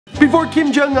Before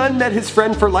Kim Jong Un met his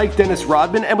friend for life Dennis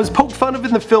Rodman and was poked fun of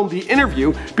in the film The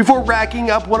Interview, before racking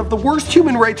up one of the worst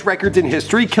human rights records in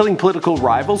history, killing political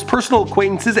rivals, personal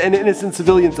acquaintances, and innocent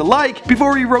civilians alike,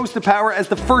 before he rose to power as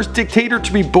the first dictator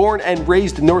to be born and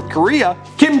raised in North Korea,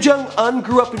 Kim Jong Un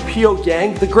grew up in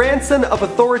Pyongyang, the grandson of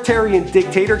authoritarian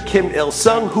dictator Kim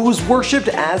Il-sung, who was worshipped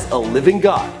as a living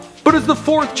god. But as the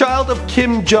fourth child of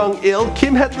Kim Jong Il,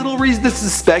 Kim had little reason to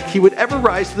suspect he would ever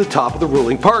rise to the top of the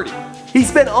ruling party. He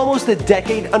spent almost a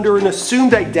decade under an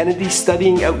assumed identity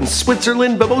studying out in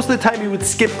Switzerland, but most of the time he would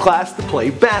skip class to play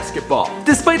basketball.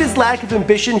 Despite his lack of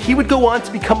ambition, he would go on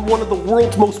to become one of the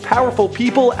world's most powerful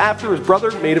people after his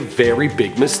brother made a very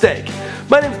big mistake.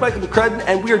 My name is Michael McCrudden,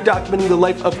 and we are documenting the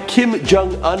life of Kim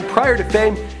Jong Un prior to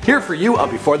fame, here for you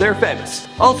on Before They're Famous.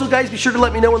 Also guys, be sure to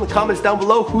let me know in the comments down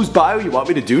below whose bio you want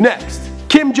me to do next.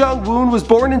 Kim Jong Un was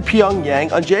born in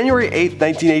Pyongyang on January 8,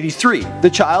 1983, the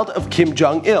child of Kim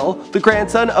Jong Il, the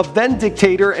grandson of then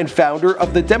dictator and founder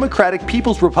of the Democratic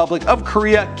People's Republic of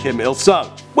Korea, Kim Il-sung.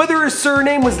 Whether his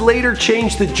surname was later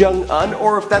changed to Jong-un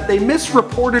or if that they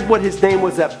misreported what his name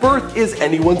was at birth is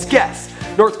anyone's guess.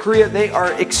 North Korea, they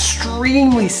are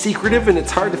extremely secretive and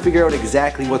it's hard to figure out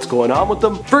exactly what's going on with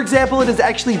them. For example, it is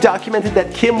actually documented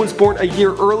that Kim was born a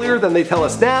year earlier than they tell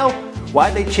us now. Why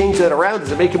they changed that around?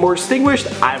 Does it make him more distinguished?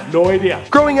 I have no idea.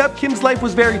 Growing up, Kim's life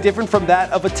was very different from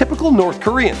that of a typical North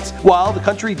Korean's. While the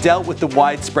country dealt with the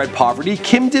widespread poverty,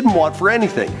 Kim didn't want for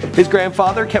anything. His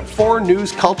grandfather kept foreign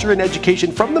news, culture, and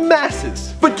education from the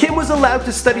masses. But Kim was allowed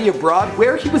to study abroad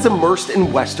where he was immersed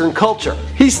in Western culture.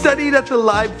 He studied at the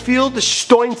Leibfield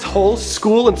Steinholz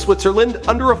School in Switzerland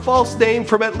under a false name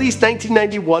from at least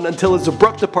 1991 until his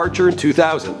abrupt departure in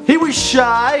 2000. He was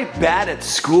shy, bad at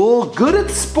school, good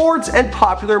at sports, and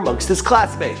popular amongst his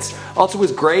classmates. Also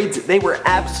his grades, they were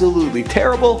absolutely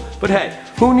terrible, but hey,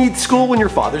 who needs school when your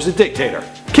father's a dictator?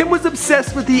 Kim was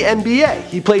obsessed with the NBA.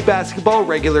 He played basketball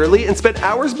regularly and spent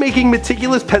hours making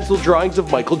meticulous pencil drawings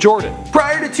of Michael Jordan.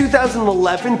 Prior to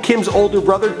 2011, Kim's older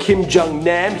brother Kim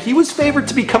Jong-nam, he was favored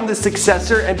to become the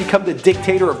successor and become the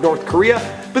dictator of North Korea,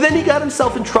 but then he got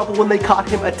himself in trouble when they caught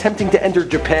him attempting to enter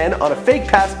Japan on a fake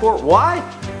passport. Why?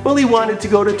 Well, he wanted to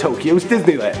go to Tokyo's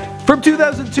Disneyland. From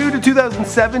 2002 to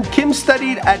 2007, Kim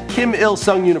studied at Kim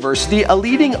Il-sung University, a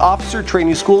leading officer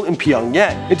training school in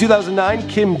Pyongyang. In 2009,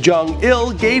 Kim Jong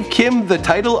Il gave Kim the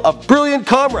title of Brilliant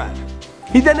Comrade.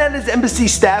 He then had his embassy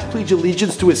staff pledge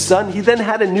allegiance to his son. He then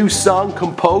had a new song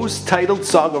composed titled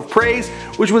Song of Praise,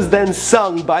 which was then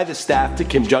sung by the staff to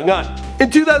Kim Jong Un. In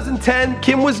 2010,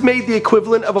 Kim was made the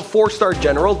equivalent of a 4-star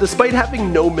general despite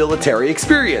having no military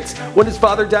experience. When his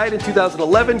father died in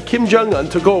 2011, Kim Jong Un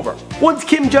took over. Once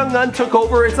Kim Jong Un took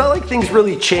over, it's not like things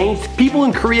really changed. People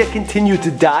in Korea continued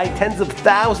to die. Tens of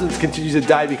thousands continued to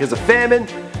die because of famine.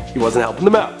 He wasn't helping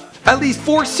them out. At least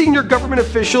 4 senior government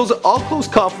officials, all close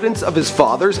confidants of his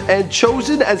father's and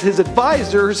chosen as his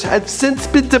advisors, have since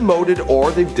been demoted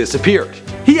or they've disappeared.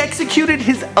 He executed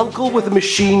his uncle with a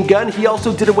machine gun. He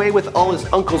also did away with all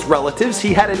his uncle's relatives.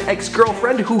 He had an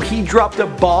ex-girlfriend who he dropped a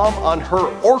bomb on her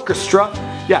orchestra.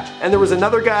 Yeah, and there was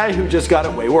another guy who just got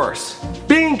it way worse.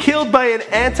 Being killed by an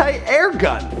anti-air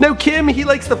gun. Now Kim, he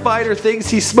likes the finer things.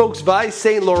 He smokes Vice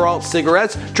Saint Laurent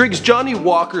cigarettes, drinks Johnny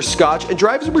Walker scotch, and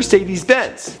drives a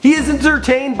Mercedes-Benz. He is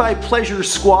entertained by pleasure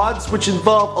squads, which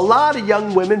involve a lot of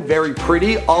young women, very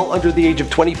pretty, all under the age of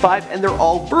 25, and they're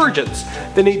all virgins.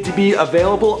 They need to be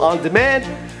available on demand,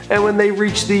 and when they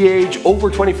reach the age over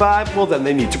 25, well then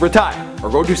they need to retire or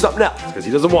go do something else because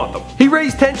he doesn't want them. He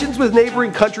raised tensions with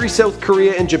neighboring countries South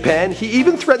Korea and Japan. He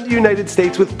even threatened the United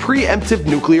States with preemptive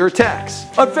nuclear attacks.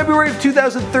 On February of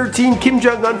 2013, Kim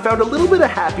Jong Un found a little bit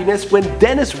of happiness when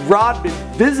Dennis Rodman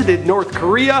visited North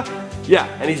Korea. Yeah,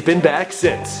 and he's been back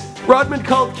since. Rodman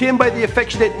called Kim by the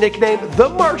affectionate nickname The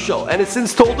Marshal and has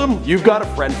since told him, "You've got a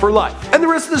friend for life." And the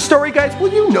rest of the story, guys,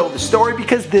 well, you know the story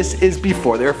because this is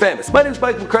Before They're Famous. My name is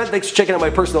Michael McCrudden. Thanks for checking out my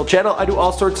personal channel. I do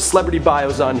all sorts of celebrity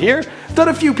bios on here. I've done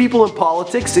a few people in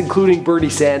politics, including Bernie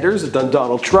Sanders. I've done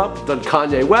Donald Trump, I've done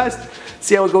Kanye West.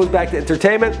 See how it goes back to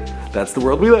entertainment? That's the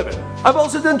world we live in. I've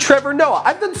also done Trevor Noah.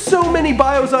 I've done so many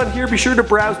bios on here. Be sure to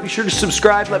browse, be sure to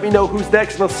subscribe. Let me know who's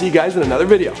next, and I'll see you guys in another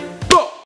video.